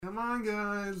Come on,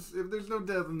 guys. If there's no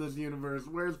death in this universe,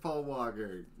 where's Paul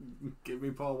Walker? Give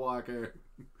me Paul Walker.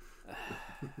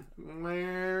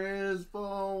 Where is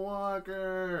Paul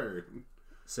Walker?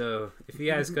 So, if you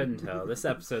guys couldn't tell, this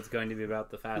episode's going to be about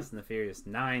the Fast and the Furious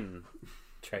 9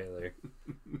 trailer.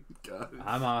 God.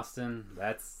 I'm Austin.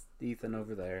 That's Ethan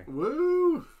over there.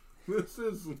 Woo!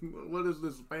 What is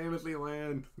this, fantasy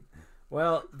land?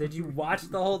 Well, did you watch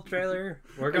the whole trailer?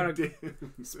 We're gonna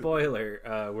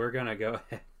spoiler. We're gonna go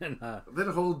ahead and that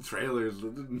whole trailer's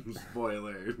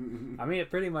spoiler. I mean, it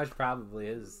pretty much probably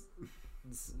is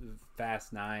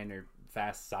Fast 9 or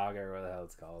Fast Saga or what the hell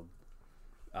it's called.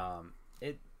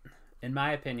 It, in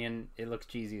my opinion, it looks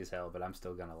cheesy as hell, but I'm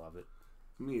still gonna love it.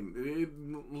 I mean,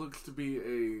 it looks to be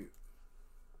a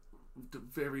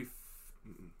very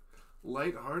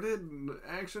lighthearted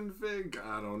action fig.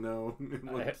 I don't know.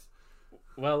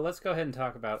 Well, let's go ahead and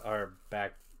talk about our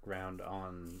background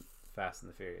on Fast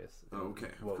and the Furious. Oh, okay,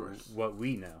 of course. What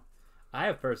we know. I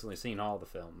have personally seen all the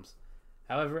films.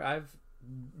 However, I've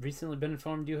recently been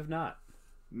informed you have not.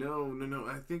 No.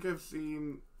 I think I've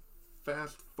seen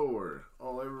Fast 4.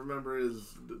 All I remember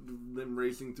is them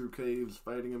racing through caves,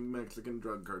 fighting a Mexican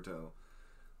drug cartel.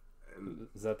 And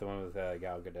is that the one with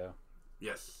Gal Gadot?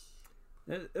 Yes.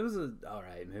 It was an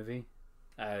alright movie.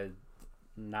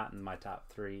 Not in my top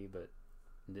 3, but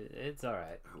it's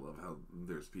alright. I love how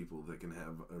there's people that can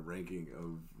have a ranking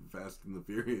of Fast and the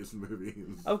Furious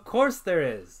movies. Of course there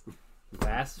is.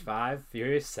 Fast 5,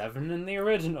 Furious 7 in the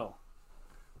original.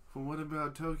 Well, what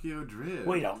about Tokyo Drift?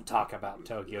 We don't talk about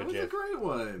Tokyo Drift. That's a great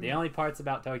one. The only parts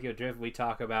about Tokyo Drift we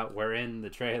talk about were in the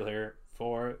trailer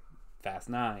for Fast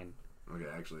 9. Okay,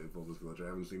 actually, full disclosure, I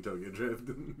haven't seen Tokyo Drift.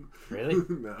 Really?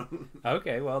 No.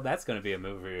 Okay, well, that's going to be a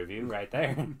movie review right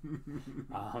there.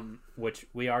 Which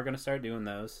we are going to start doing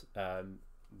those.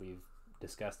 We've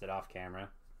discussed it off camera.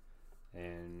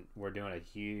 And we're doing a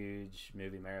huge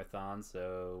movie marathon,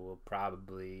 so we'll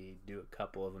probably do a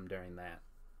couple of them during that.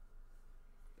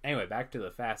 Anyway, back to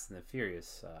the Fast and the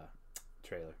Furious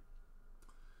trailer.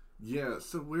 Yeah,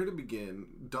 so where to begin?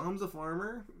 Dom's a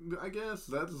farmer, I guess.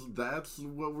 That's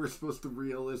what we're supposed to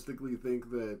realistically think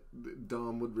that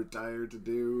Dom would retire to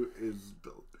do, is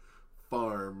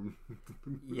farm.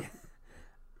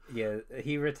 Yeah,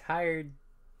 he retired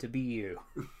to be you.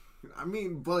 I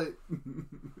mean, but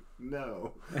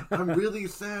no. I'm really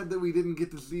sad that we didn't get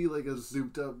to see like a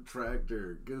souped up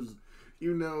tractor, because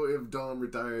if Dom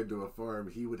retired to a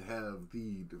farm, he would have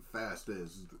the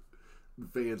fastest,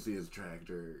 fanciest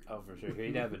tractor. Oh, for sure.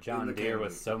 He'd have a John Deere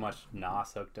with so much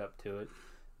NOS hooked up to it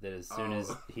that as soon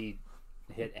as he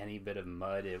hit any bit of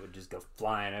mud, it would just go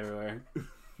flying everywhere.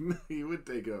 He would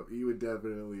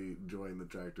definitely join the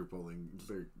tractor pulling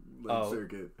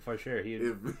circuit. For sure.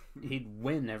 He'd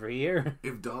win every year.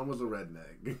 If Dom was a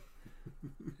redneck.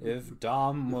 If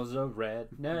Dom was a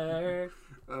redneck.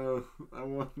 I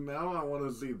want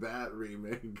to see that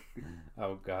remake.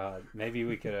 Oh God, maybe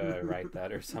we could write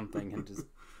that or something and just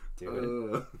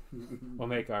do it. We'll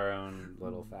make our own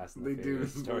little Fast and the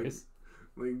Furious stories.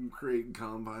 They create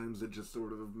combines that just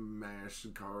sort of mash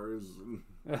cars.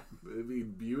 It'd be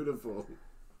beautiful.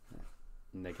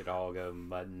 And they could all go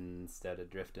mudding instead of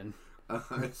drifting. A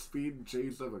high-speed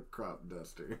chase of a crop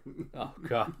duster. Oh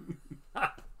God.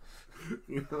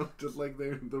 Just like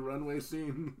the runway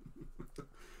scene.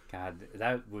 God,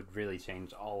 that would really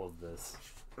change all of this.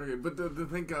 Okay, but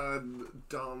thank God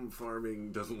Dom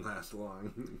farming doesn't last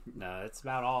long. No, it's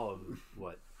about all of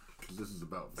what? Because this is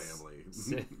about family.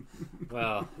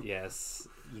 Well, yes.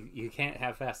 You can't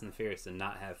have Fast and the Furious and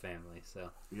not have family, so.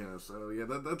 Yeah, that's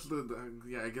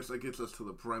I guess that gets us to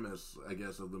the premise, I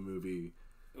guess, of the movie.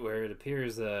 Where it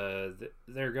appears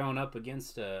they're going up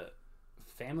against a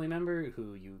family member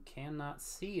who you cannot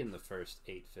see in the first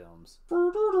 8 films.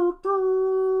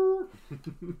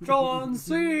 John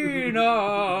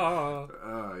Cena!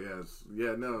 Yes.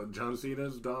 Yeah, no, John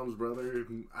Cena's Dom's brother.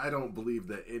 I don't believe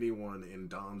that anyone in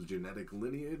Dom's genetic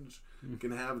lineage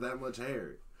can have that much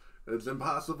hair. It's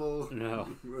impossible. No.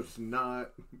 It's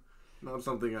not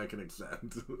something I can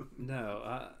accept.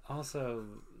 No, also,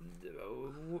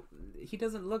 he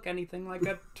doesn't look anything like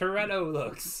a Toretto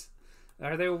looks.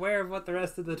 Are they aware of what the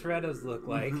rest of the Torettos look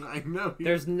like? I know.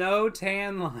 There's no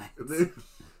tan lines.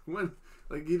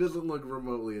 He doesn't look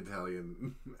remotely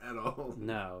Italian at all.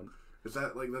 No. Is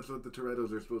that that's what the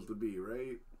Torettos are supposed to be,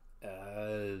 right?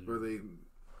 Or they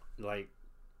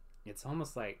it's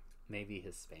almost like maybe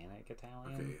Hispanic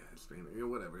Italian. Okay, yeah, Hispanic. Yeah,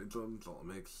 whatever. It's all a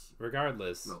mix.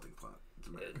 Regardless, melting pot.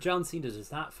 John Cena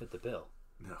does not fit the bill.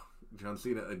 No, John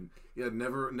Cena.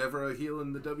 Never a heel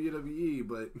in the WWE,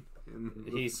 but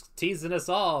he's teasing us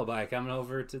all by coming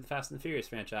over to the Fast and the Furious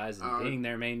franchise and being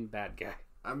their main bad guy.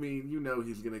 I mean,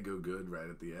 he's gonna go good right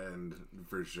at the end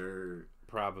for sure.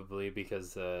 Probably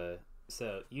because so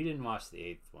you didn't watch the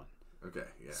 8th one. Okay,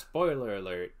 yeah. Spoiler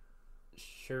alert: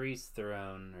 Charlize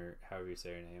Theron, or however you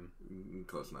say her name,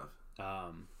 Close enough.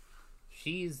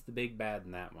 She's the big bad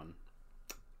in that one.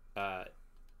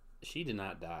 She did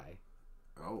not die.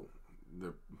 Oh,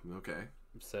 okay.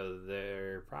 So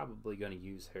they're probably going to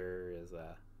use her as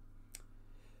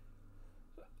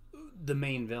the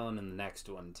main villain in the next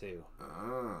one too.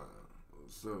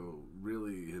 So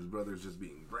really, his brother's just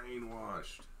being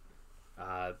brainwashed.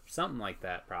 Something like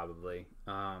that, probably.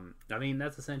 I mean,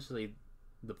 that's essentially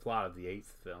the plot of the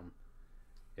 8th film.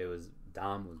 It was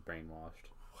Dom was brainwashed.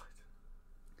 What?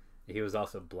 He was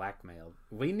also blackmailed.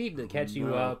 We need to catch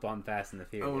you up on Fast and the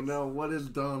Furious. Oh no! What is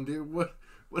Dom, dude?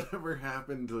 Whatever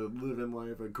happened to living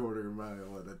life a quarter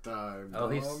mile at a time? Oh,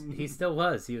 he still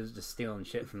was. He was just stealing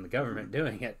shit from the government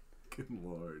doing it. Good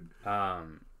lord.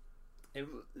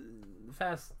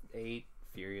 Fast 8,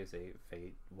 Furious 8,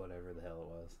 Fate, whatever the hell it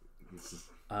was.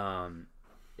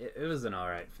 It was an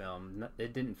alright film.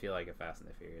 It didn't feel like a Fast and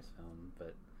the Furious film,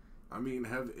 but... I mean,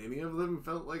 have any of them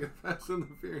felt like a Fast and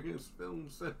the Furious film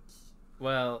since?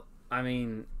 Well, I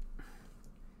mean...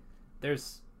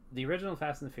 There's... The original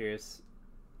Fast and the Furious...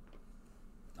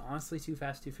 Honestly, Too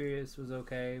Fast, Too Furious was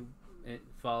okay.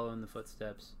 Following the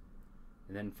footsteps.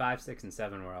 And then 5, 6, and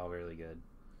 7 were all really good.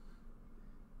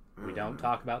 We don't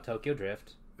talk about Tokyo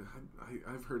Drift.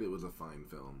 I've heard it was a fine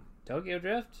film. Tokyo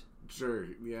Drift? Sure,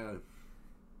 yeah.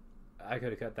 I could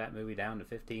have cut that movie down to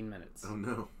 15 minutes. Oh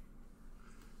no.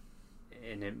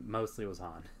 And it mostly was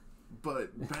Han.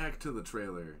 But back to the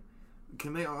trailer.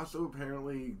 Can they also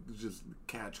apparently just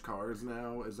catch cars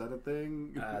now? Is that a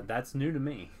thing? That's new to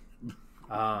me.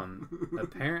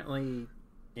 Apparently,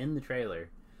 in the trailer,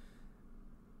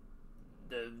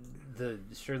 the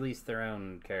Charlize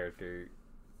Theron character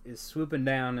is swooping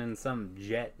down in some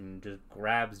jet and just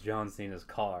grabs John Cena's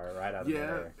car right out of the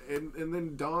air. And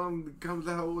then Dom comes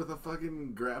out with a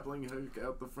fucking grappling hook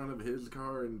out the front of his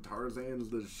car and Tarzan's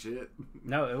the shit.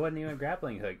 No, it wasn't even a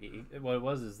grappling hook. What it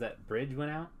was is that bridge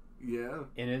went out. Yeah.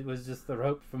 And it was just the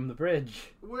rope from the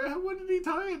bridge. What did he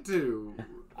tie it to?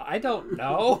 I don't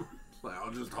know.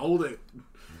 I'll just hold it.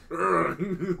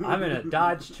 I'm in a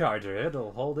Dodge Charger.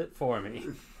 It'll hold it for me.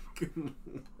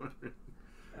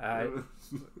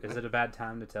 Is it a bad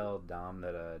time to tell Dom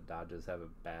that Dodges have a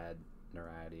bad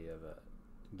notoriety of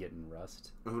getting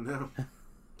rust? Oh no.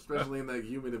 Especially in that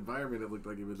humid environment it looked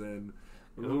like he was in.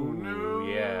 Ooh, no.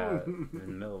 Yeah. In the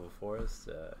middle of a forest.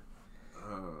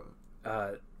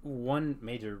 One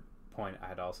major point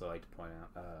I'd also like to point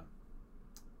out.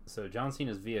 So John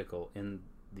Cena's vehicle in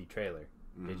the trailer.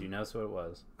 Did you notice what it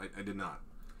was? I did not.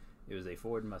 It was a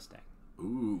Ford Mustang.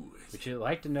 Ooh. Would you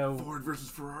like to know... Ford versus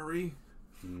Ferrari?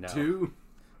 No. 2?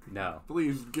 No.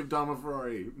 Please, give Dom a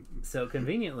Ferrari. So,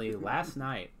 conveniently, last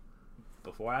night,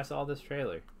 before I saw this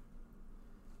trailer,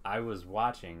 I was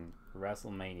watching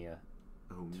WrestleMania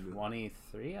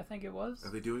 23, I think it was.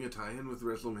 Are they doing a tie-in with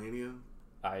WrestleMania?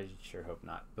 I sure hope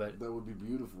not. But that would be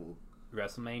beautiful.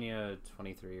 WrestleMania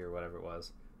 23 or whatever it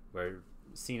was, where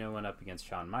Cena went up against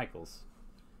Shawn Michaels.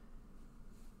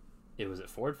 It was at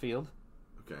Ford Field.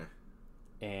 Okay.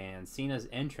 And Cena's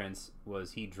entrance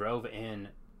was he drove in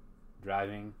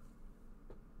driving.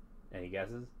 Any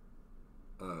guesses?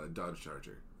 Dodge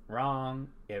Charger. Wrong.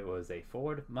 It was a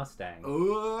Ford Mustang.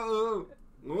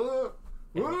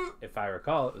 If I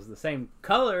recall, it was the same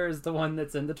color as the one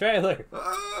that's in the trailer.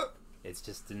 It's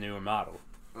just a newer model.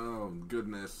 Oh,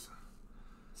 goodness.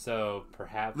 So,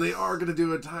 perhaps... They are going to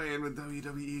do a tie-in with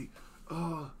WWE.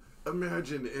 Oh,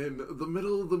 imagine in the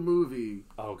middle of the movie...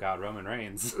 Oh, God, Roman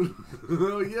Reigns.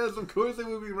 Oh, yes, of course it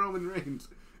would be Roman Reigns.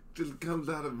 Just comes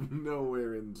out of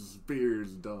nowhere and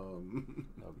spears Dom.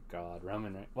 Oh, God,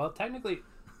 Roman Reigns. Well, technically...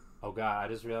 Oh, God, I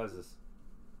just realized this.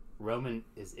 Roman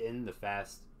is in the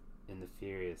Fast and the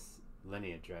Furious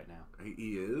lineage right now.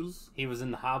 He is? He was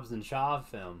in the Hobbs and Shaw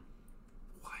film.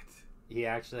 What? He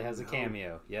actually has a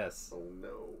cameo, yes. Oh,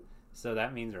 no. So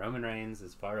that means Roman Reigns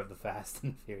is part of the Fast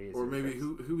and Furious. Or maybe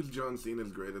who's John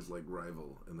Cena's greatest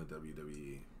rival in the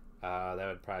WWE? That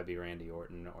would probably be Randy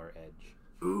Orton or Edge.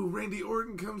 Ooh, Randy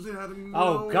Orton comes in out of nowhere.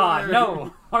 Oh God,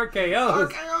 no! RKO!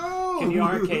 RKO! Can you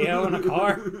RKO in a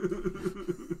car?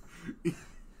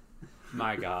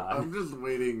 My God. I'm just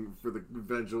waiting for the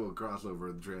eventual crossover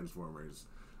of the Transformers.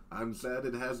 I'm sad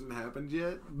it hasn't happened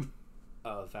yet.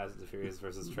 Fast and the Furious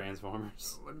versus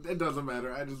Transformers. It doesn't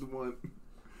matter. I just want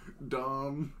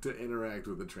Dom to interact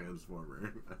with a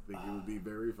Transformer. I think it would be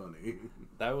very funny.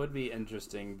 That would be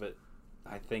interesting, but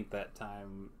I think that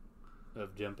time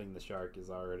of jumping the shark is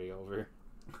already over.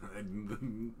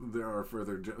 There are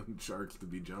further sharks to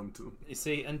be jumped. You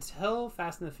see, until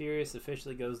Fast and the Furious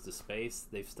officially goes to space,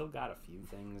 they've still got a few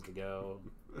things to go.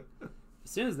 As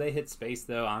soon as they hit space,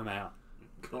 though, I'm out.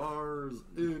 Cars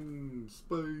in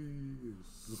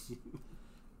space.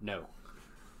 No.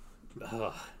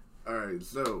 Ugh. Alright,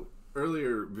 so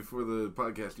earlier before the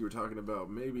podcast you were talking about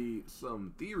maybe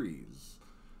some theories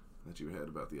that you had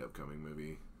about the upcoming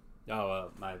movie. Oh,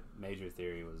 my major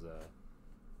theory was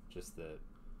just the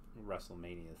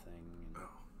WrestleMania thing.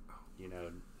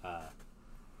 And,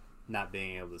 not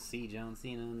being able to see John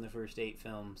Cena in the first 8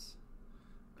 films.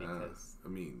 Because,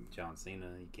 John Cena,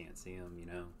 you can't see him,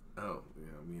 Oh,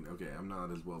 yeah, okay, I'm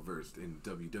not as well versed in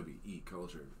WWE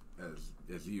culture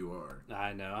as you are.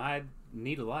 I know, I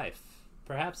need a life.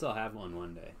 Perhaps I'll have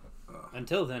one day.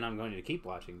 Until then, I'm going to keep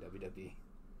watching WWE.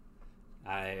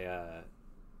 I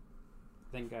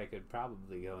think I could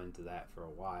probably go into that for a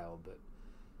while, but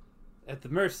at the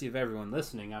mercy of everyone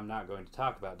listening, I'm not going to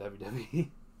talk about WWE.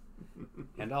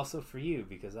 And also for you,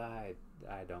 because I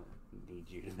don't need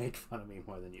you to make fun of me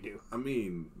more than you do.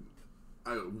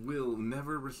 I will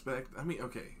never respect...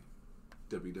 okay,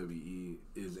 WWE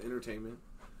is entertainment,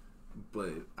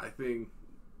 but I think...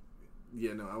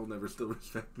 I will never still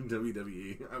respect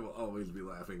WWE. I will always be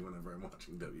laughing whenever I'm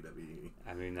watching WWE.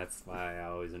 That's why I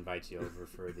always invite you over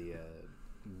for the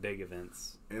big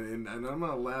events. And I'm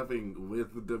not laughing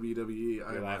with the WWE.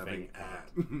 I'm laughing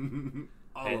at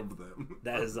all of them.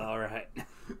 That is all right.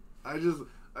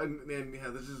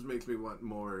 This just makes me want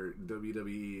more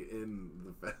WWE in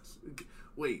the fast.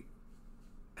 Wait,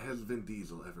 has Vin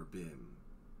Diesel ever been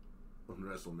on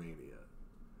WrestleMania?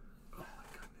 Oh my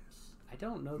goodness! I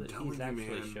don't know that he's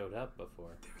actually showed up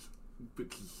before. There's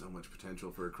so much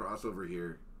potential for a crossover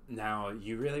here. Now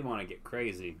you really want to get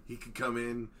crazy. He could come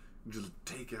in and just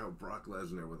take out Brock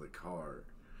Lesnar with a car.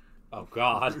 Oh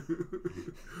God!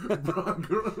 Brock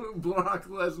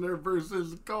Lesnar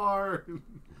versus car.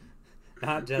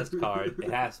 Not just car.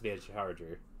 It has to be a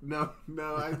Charger. No.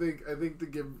 I think to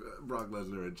give Brock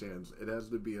Lesnar a chance, it has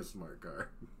to be a smart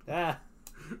car.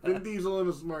 Vin Diesel in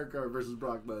a smart car versus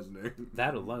Brock Lesnar.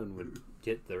 That alone would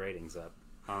get the ratings up.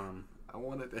 I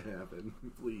want it to happen,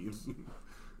 please.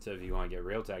 So if you want to get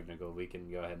real technical, we can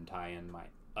go ahead and tie in my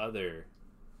other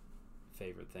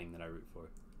favorite thing that I root for.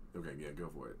 Okay, yeah, go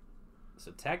for it. So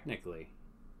technically,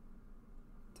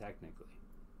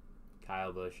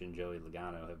 Kyle Busch and Joey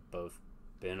Logano have both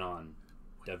been on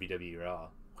WWE Raw.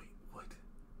 Wait, what?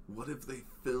 What if they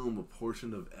film a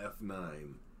portion of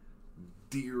F9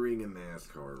 during a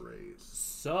NASCAR race?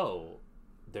 So,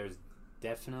 there's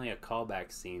definitely a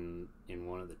callback scene in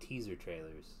one of the teaser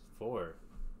trailers for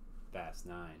Fast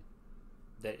 9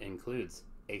 that includes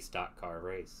a stock car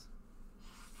race.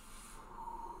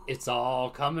 It's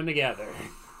all coming together.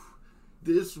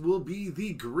 This will be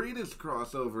the greatest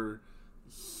crossover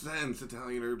since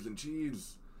Italian Herbs and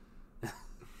Cheese.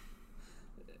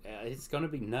 It's going to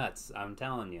be nuts. I'm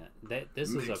telling you.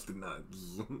 This is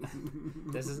nuts.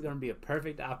 This is going to be a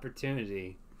perfect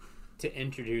opportunity to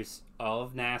introduce all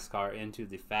of NASCAR into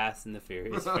the Fast and the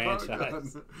Furious franchise. God.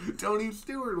 Tony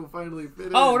Stewart will finally fit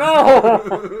in. Oh no!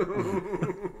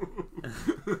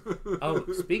 Oh,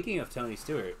 speaking of Tony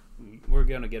Stewart, we're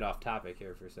going to get off topic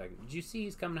here for a second. Did you see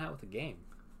he's coming out with a game?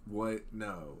 What?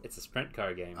 No. It's a sprint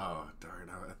car game. Oh, darn.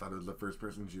 I thought it was a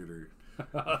first-person shooter.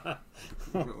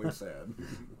 Really sad.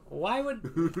 Why would...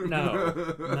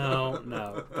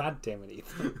 No. God damn it,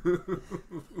 Ethan.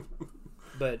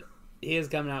 But he is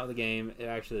coming out with a game. It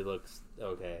actually looks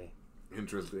okay.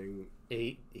 Interesting.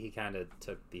 He kind of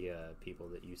took the people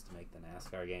that used to make the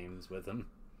NASCAR games with him.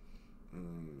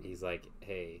 He's like,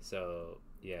 hey, so,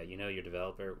 yeah, you know your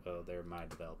developer? Well, they're my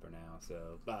developer now,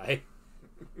 so bye.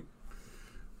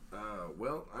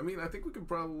 Well, I think we could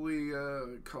probably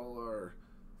call our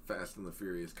Fast and the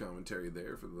Furious commentary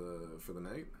there for the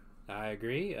night. I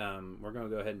agree. We're going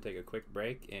to go ahead and take a quick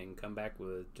break and come back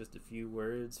with just a few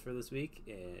words for this week.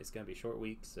 And it's going to be a short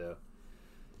week, so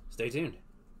stay tuned.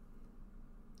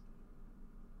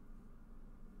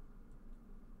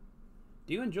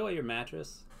 Do you enjoy your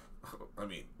mattress?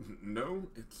 No,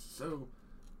 it's so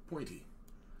pointy.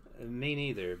 Me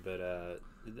neither, but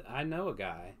I know a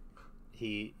guy.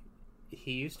 He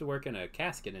used to work in a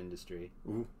casket industry.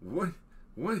 What?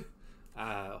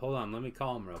 Hold on, let me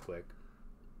call him real quick.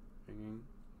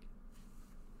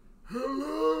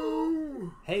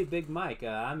 Hello? Hey, Big Mike,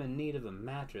 I'm in need of a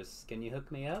mattress. Can you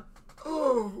hook me up?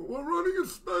 Oh, we're running a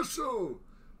special.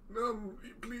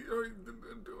 Please,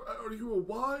 are you a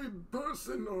wide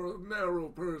person or a narrow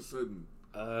person?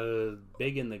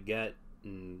 Big in the gut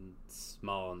and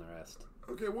small in the rest.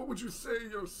 Okay, what would you say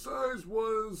your size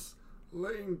was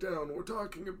laying down. We're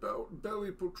talking about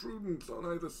belly protrudence on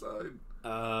either side.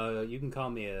 You can call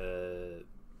me a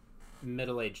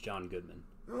middle-aged John Goodman.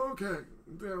 Okay,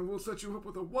 then we'll set you up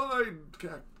with a wide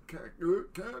cat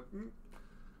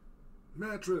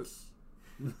mattress.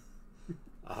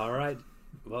 All right.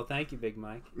 Well, thank you, Big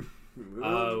Mike.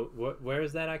 Where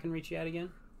is that I can reach you at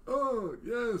again? Oh,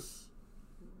 yes.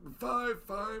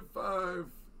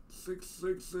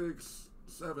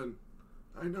 555-666-7.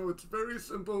 I know it's very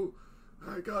simple.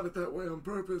 I got it that way on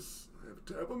purpose. I have a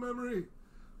terrible memory.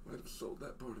 Might have sold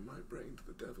that part of my brain to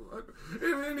the devil.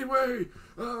 Anyway,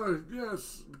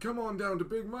 yes, come on down to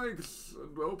Big Mike's.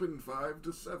 Open 5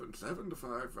 to 7, 7 to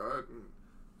 5,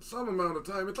 some amount of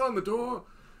time. It's on the door.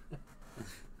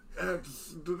 You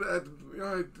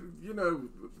know,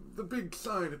 the big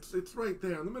sign. It's right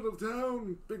there in the middle of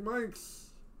town. Big Mike's.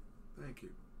 Thank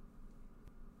you.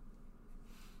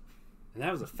 And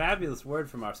that was a fabulous word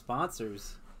from our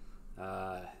sponsors.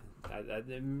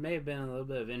 There may have been a little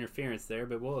bit of interference there,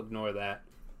 but we'll ignore that.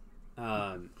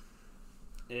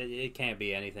 It can't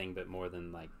be anything but more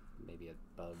than like maybe a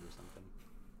bug or something.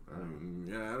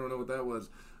 Yeah, I don't know what that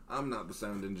was. I'm not the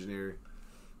sound engineer.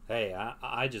 Hey,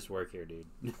 I just work here, dude.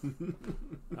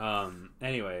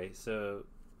 Anyway, so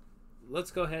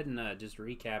let's go ahead and just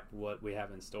recap what we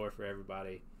have in store for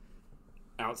everybody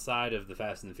outside of the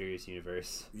Fast and the Furious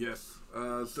universe. Yes.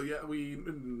 So yeah, we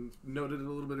noted it a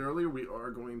little bit earlier. We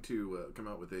are going to come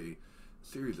out with a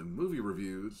series of movie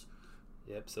reviews.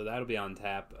 Yep, so that'll be on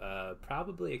tap.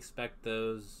 Probably expect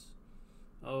those,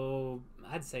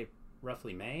 I'd say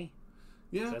roughly May.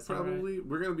 Yeah, probably. Right?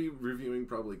 We're going to be reviewing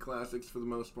probably classics for the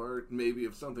most part. Maybe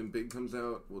if something big comes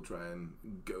out, we'll try and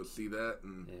go see that.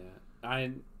 And yeah.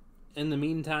 In the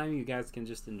meantime, you guys can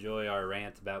just enjoy our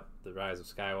rant about the Rise of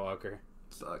Skywalker.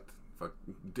 Sucked. Fuck,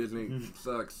 Disney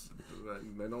sucks. I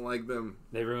don't like them.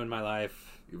 They ruined my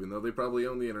life. Even though they probably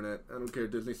own the internet. I don't care.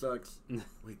 Disney sucks.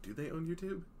 Wait, do they own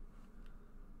YouTube?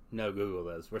 No, Google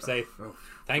does. We're safe.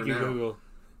 Thank you, now. Google.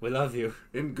 We love you.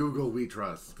 In Google, we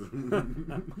trust.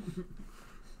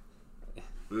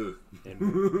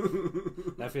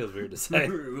 That feels weird to say.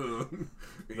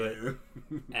 But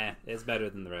it's better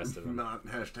than the rest of them. Not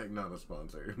a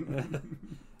sponsor.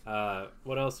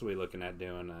 What else are we looking at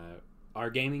doing? Our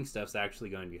gaming stuff's actually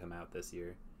going to come out this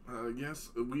year. Yes,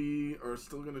 we are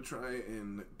still going to try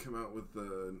and come out with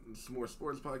some more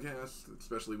sports podcasts,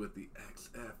 especially with the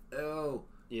XFL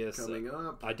coming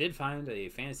up. I did find a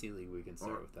fantasy league we can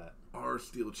start with that. Are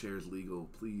steel chairs legal?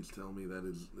 Please tell me that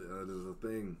is a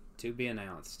thing. To be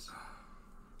announced.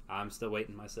 I'm still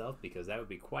waiting myself because that would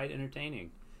be quite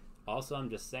entertaining. Also, I'm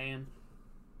just saying,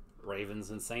 Ravens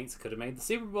and Saints could have made the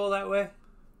Super Bowl that way.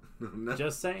 No.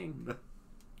 Just saying. No.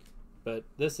 But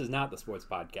this is not the sports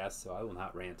podcast, so I will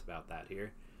not rant about that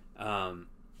here. And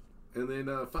then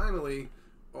finally,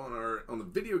 on the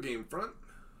video game front,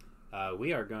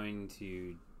 we are going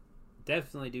to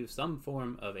definitely do some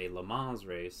form of a Le Mans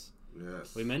race.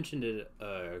 Yes. We mentioned it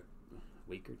a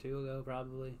week or two ago,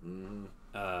 probably.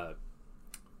 Mm-hmm.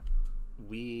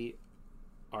 We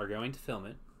are going to film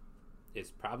it. It's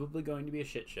probably going to be a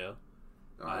shit show.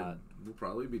 We'll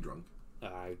probably be drunk.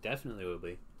 I definitely will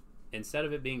be. Instead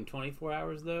of it being 24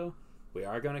 hours, though, we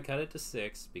are going to cut it to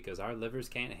 6 because our livers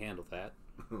can't handle that.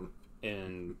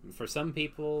 And for some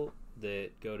people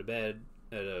that go to bed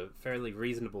at a fairly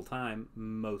reasonable time,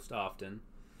 most often,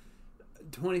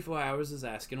 24 hours is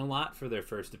asking a lot for their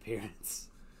first appearance.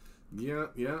 Yeah,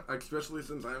 especially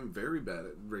since I'm very bad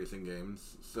at racing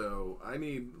games. So I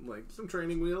need, some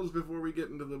training wheels before we get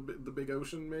into the big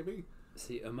ocean, maybe?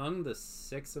 See, among the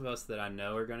 6 of us that I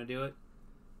know are going to do it,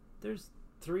 there's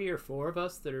 3 or 4 of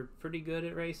us that are pretty good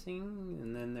at racing,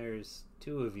 and then there's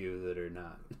 2 of you that are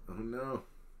not. Oh, no.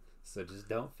 So just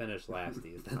don't finish last,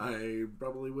 Ethan. I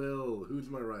probably will. Who's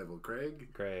my rival? Craig?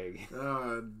 Craig.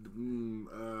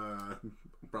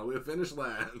 Probably a finish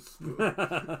last.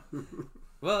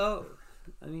 Well,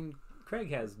 I mean, Craig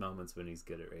has moments when he's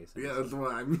good at racing. Yeah, that's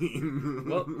what I mean.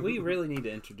 Well, we really need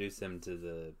to introduce him to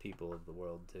the people of the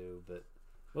world, too, but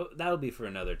that'll be for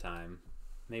another time.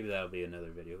 Maybe that'll be another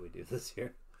video we do this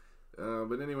year.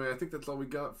 But anyway, I think that's all we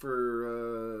got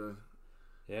for...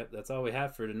 Yep, that's all we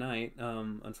have for tonight.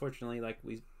 Unfortunately, like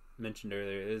we mentioned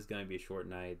earlier, it is going to be a short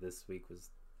night. This week was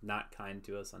not kind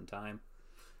to us on time.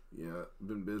 Yeah,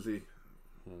 been busy.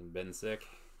 And been sick.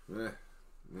 I'm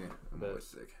always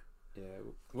sick. Yeah,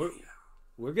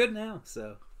 we're good now,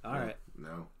 so alright.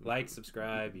 No. Like,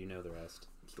 subscribe, you know the rest.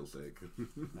 I'm still sick.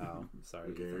 Oh, sorry.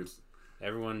 Who cares?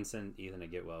 Everyone send Ethan a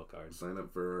get well card. Sign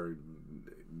up for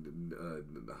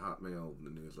the Hotmail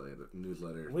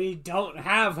newsletter. We don't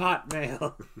have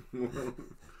Hotmail.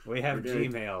 We have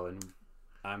Gmail, and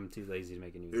I'm too lazy to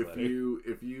make a newsletter.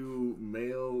 If you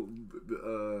mail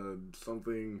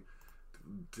something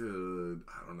to,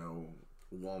 I don't know,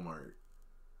 Walmart,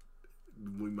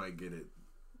 we might get it.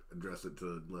 Address it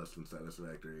to Less Than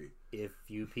Satisfactory. If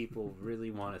you people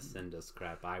really want to send us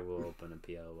crap, I will open a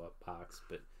PO box.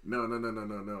 But no.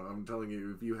 I'm telling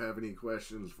you, if you have any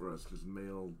questions for us, just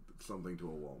mail something to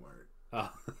a Walmart.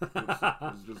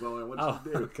 That's just all I want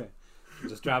you to do. Okay.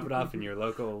 Just drop it off in your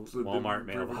local Walmart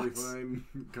mailbox. Fine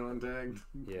contact.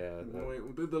 Yeah.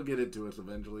 They'll get it to us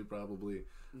eventually, probably.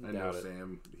 I know it.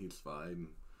 Sam. He's fine.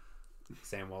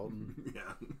 Sam Walton?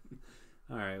 Yeah.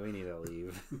 All right, we need to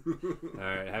leave. All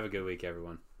right, have a good week,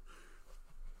 everyone.